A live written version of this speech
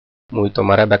মুই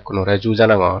তোমাৰে বেকুনৰে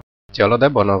যুজানাঙৰ চলদে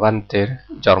বনো ভান্তেৰ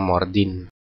জন্মৰ দিন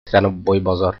 93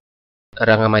 বছৰ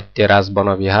ৰাঙামাট্য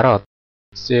ৰাজবনবিহাৰত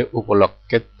সে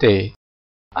উপলক্ষেতে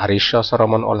আৰিশ্য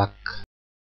সৰমন অলাক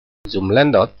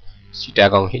জুমলেণ্ডত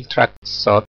চিটাগং হিল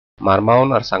ট্ৰাকছত মাৰমাউন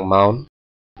আৰু চাংমাউন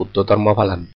বুদ্ধ ধৰ্ম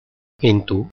ফালান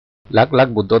কিন্তু লাখ লাখ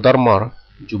বুদ্ধ ধৰ্মৰ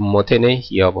জুম্মতে নেই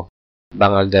হিয়ব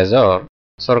বাংলাদেশৰ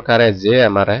চৰকাৰে যে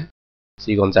আমাৰে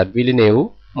সিগন জাত বিলি নেও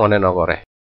মনে নকৰে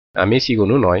আমি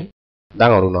সিগনো নয়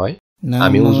ডাঙৰো নয়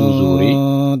আমি উজু উজুৰি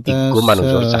দিগ্গু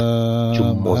মানুহৰ জাত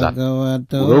জুম্ম জাত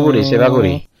বুঢ়ী সেৱা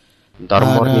কৰি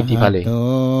ধৰ্মৰ নীতি ফালে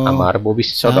আমাৰ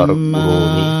ভৱিষ্যতৰ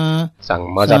পুৰণি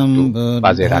চাংমা জাতটো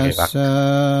বাজে ৰাখিবাক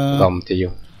গমতেও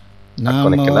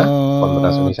আকনেকেনা বন্দনা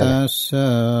শুনিছানে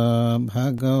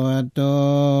ভগৱতো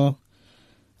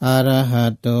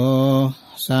আৰহাতো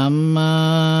সাম্মা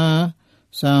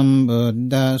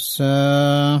সম্বুদ্ধাস্সা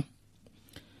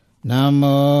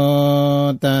নমো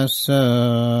তাস্সা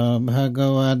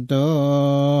ভগৱতো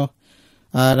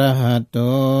আৰহাতো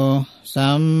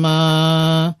সাম্মা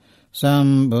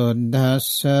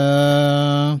সম্বুদ্ধাস্সা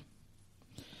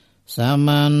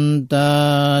সমন্ত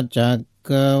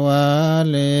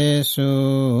চক্ৰবালেষু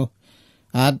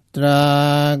আত্রা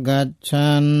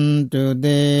গচ্ছন্তু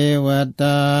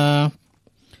দেবতা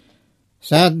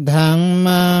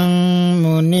সদ্ধম্মং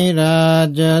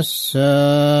মুনিরাজস্য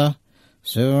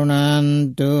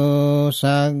শৃণন্তু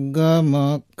সগ্গমুখদং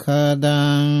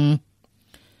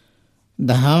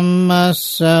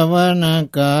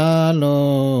ধম্মশ্রবণকালো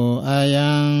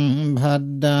অয়ং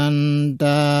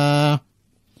ভদ্দন্তা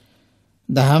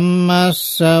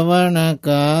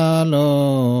ধম্মশ্রবণকালো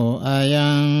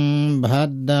অয়ং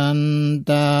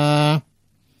ভদ্দন্তা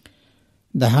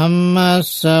ধম্মশ্রবণকালো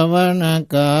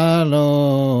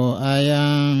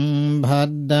অয়ং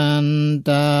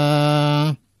ভদ্দন্তা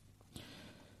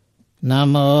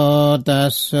নমো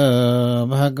তাস্সা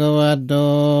ভগৱতো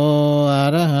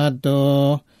আৰহাতো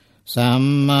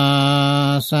সাম্মা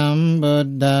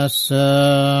সম্বুদ্ধাস্সা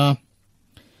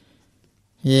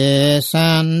ये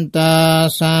शान्ता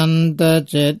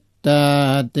शान्तचित्ता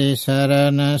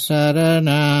तिशरण शरण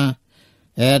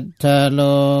यत्थलोकान्तरे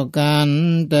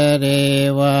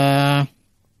वा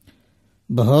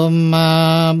भूम्मा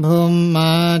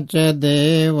भूम्मा च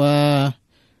देवा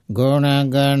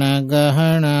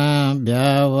गुणगणगहना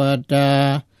व्यावटा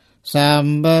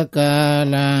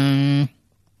साम्बकालं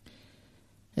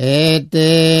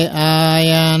एते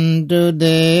आयन्तु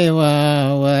देवा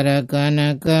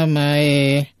वरकनकमये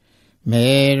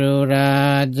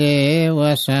मेरुराजे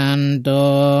वसन्तो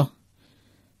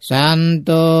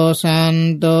शान्तो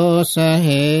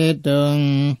सहेतुं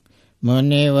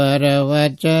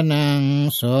मुनिवरवचनं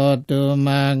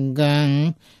श्रोतुमग्गं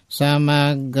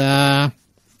समग्गा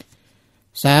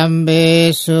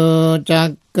सम्बेषु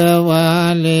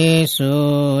चक्रवालेषु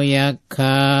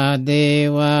यक्षा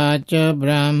देवा च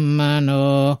ब्रह्मणो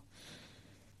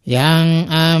यं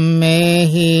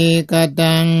अम्मेहि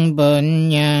कतं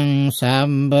पुण्यं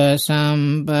सम्ब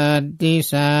सम्पत्तिसाधकं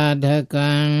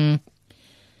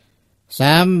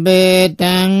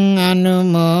सम्बेतं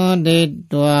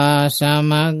अनुमोदित्वा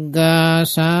समग्गा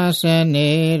शासने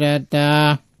रता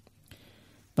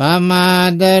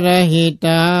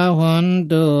पमादरहिता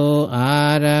हुन्तु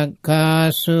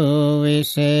आरक्षासु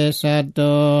विशेषतो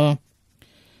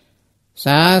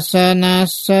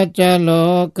शासनस्य च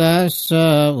लोकस्य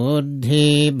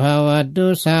बुद्धि भवतु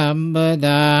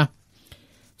सर्वदा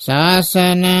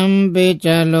शासनं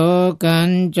च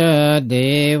लोकं च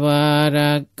देवा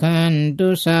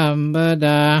रक्षन्तु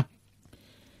सर्वदा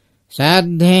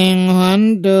सद्धिं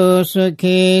हुन्तु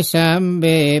सुखी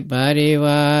सर्वे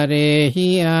परिवारे हि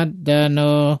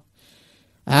अद्दनो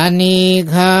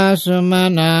अनीघा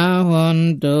सुमना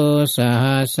हुन्तु सह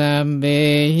सर्वे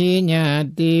हि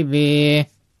ज्ञातिभिः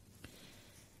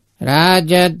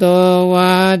राजतो वा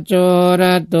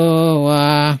चोरतो वा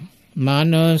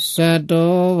मनुष्यतो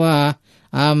वा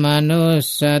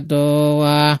अमनुष्यतो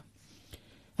वा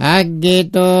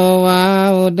अज्ञितो वा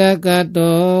उदकतो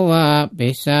वा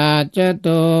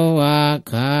पिशाचतो वा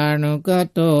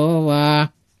खाणुकतो वा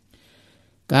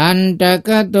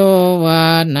कंटकतो वा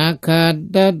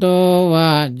नखद्दतो वा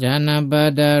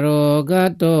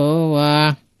जनपदरोगतो वा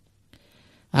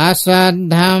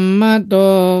असद्धम्मतो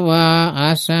वा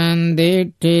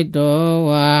असन्दिष्ठितो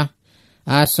वा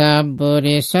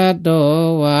असपुरिसतो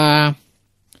वा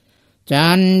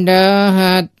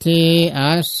चण्डहत्थि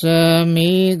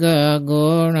अस्मिग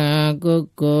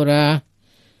गुणकुक्कुर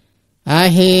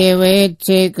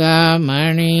अहिवेच्छिका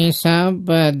मणिसपदीपि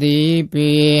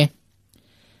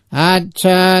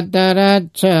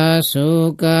अच्छतरच्छ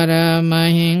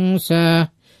सुकरमहिंस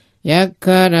ยัคข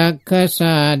รักขส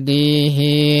าติ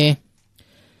หิ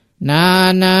นา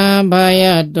นาภย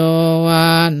โตวา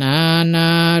นานา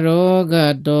โรก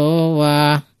โตวา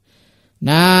น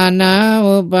านา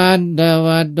อุปัฏฐว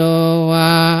โตวา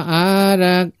อา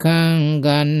รักขัง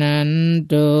กัณัน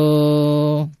ตุ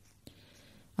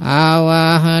อาวา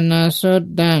หนสุต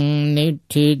ตังนิท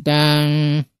ธิตัง